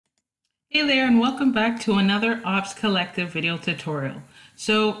Hey there, and welcome back to another Ops Collective video tutorial.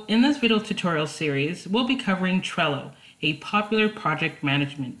 So in this video tutorial series, we'll be covering Trello, a popular project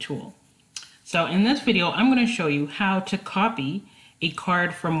management tool. So in this video, I'm going to show you how to copy a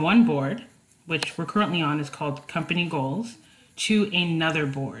card from one board, which we're currently on is called Company Goals, to another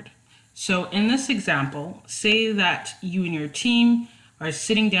board. So in this example, say that you and your team are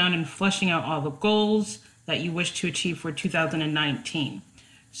sitting down and fleshing out all the goals that you wish to achieve for 2019.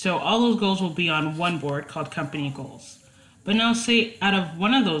 So all those goals will be on one board called Company Goals. But now say out of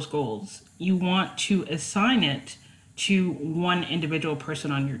one of those goals, you want to assign it to one individual person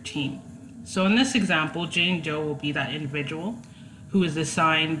on your team. So in this example, Jane Doe will be that individual who is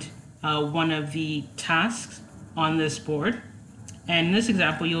assigned one of the tasks on this board. And in this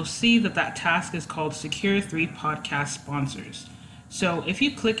example, you'll see that that task is called Secure 3 Podcast Sponsors. So if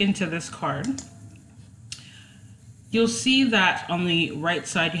you click into this card, you'll see that on the right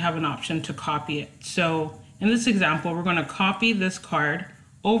side, you have an option to copy it. So in this example, we're going to copy this card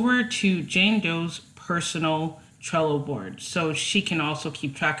over to Jane Doe's personal Trello board. So she can also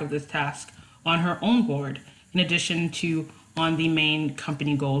keep track of this task on her own board, in addition to on the main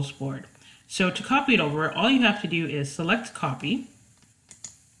Company Goals board. So to copy it over, all you have to do is select copy.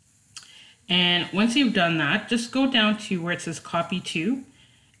 And once you've done that, just go down to where it says copy to,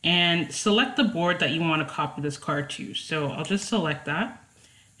 and select the board that you want to copy this card to. So I'll just select that,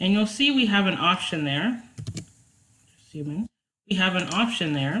 and you'll see we have an option there. Zoom in. We have an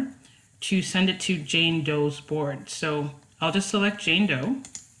option there to send it to Jane Doe's board. So I'll just select Jane Doe.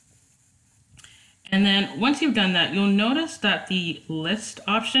 And then once you've done that, you'll notice that the list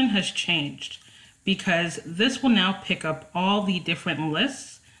option has changed, because this will now pick up all the different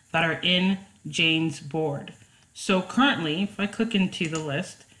lists that are in Jane's board. So currently, if I click into the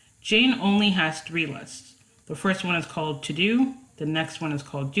list, Jane only has 3 lists. The first one is called To Do, the next one is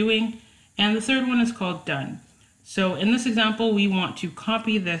called Doing, and the third one is called Done. So in this example, we want to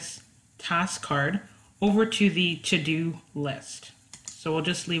copy this task card over to the To Do list. So we'll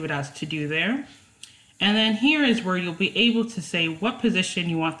just leave it as To Do there. And then here is where you'll be able to say what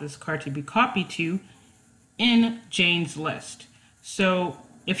position you want this card to be copied to in Jane's list. So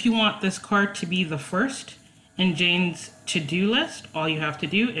if you want this card to be the first in Jane's to-do list, all you have to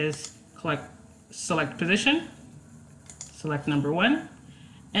do is select position, select number 1,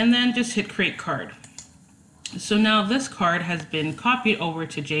 and then just hit create card. So now this card has been copied over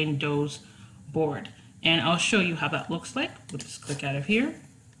to Jane Doe's board, and I'll show you how that looks like. We'll just click out of here,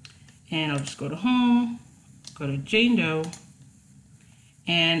 and I'll just go to home, go to Jane Doe,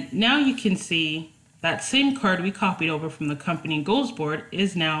 and now you can see that same card we copied over from the Company Goals board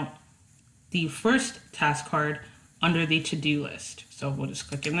is now the first task card under the to-do list. So we'll just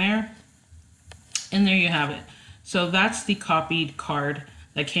click in there, and there you have it. So that's the copied card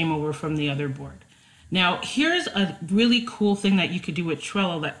that came over from the other board. Now here's a really cool thing that you could do with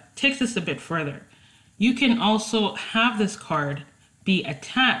Trello that takes this a bit further. You can also have this card be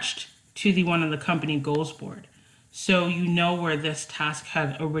attached to the one on the Company Goals board, so you know where this task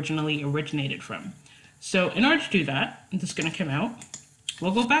had originally originated from. So in order to do that, I'm just going to come out.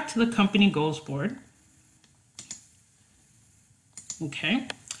 We'll go back to the Company Goals board. Okay.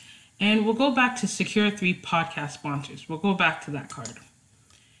 And we'll go back to Secure 3 Podcast Sponsors. We'll go back to that card.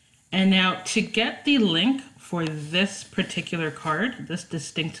 And now to get the link for this particular card, this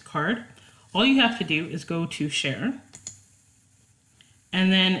distinct card, all you have to do is go to Share,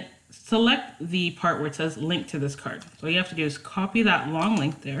 and then select the part where it says link to this card. So all you have to do is copy that long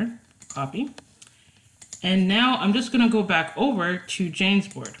link there, copy. And now I'm just going to go back over to Jane's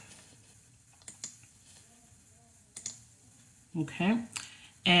board. Okay.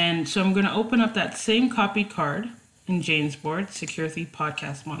 And so I'm going to open up that same copied card in Jane's board, Secure 3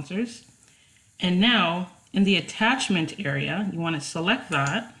 Podcast Sponsors. And now in the attachment area, you want to select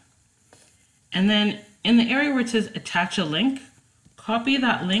that. And then in the area where it says attach a link, copy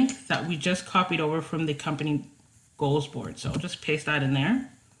that link that we just copied over from the Company Goals board. So I'll just paste that in there,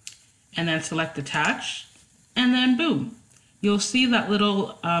 and then select attach. And then boom, you'll see that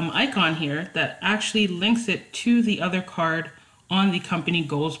little icon here that actually links it to the other card on the Company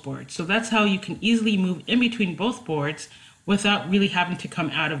Goals board. So that's how you can easily move in between both boards without really having to come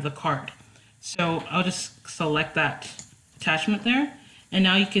out of the card. So I'll just select that attachment there, and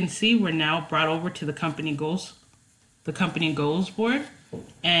now you can see we're now brought over to the Company Goals board,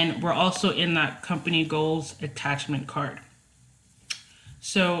 and we're also in that Company Goals attachment card.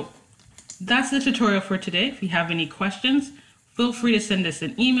 So that's the tutorial for today. If you have any questions, feel free to send us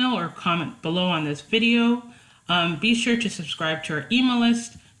an email or comment below on this video. Be sure to subscribe to our email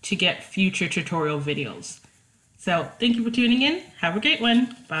list to get future tutorial videos. So thank you for tuning in. Have a great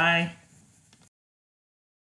one. Bye.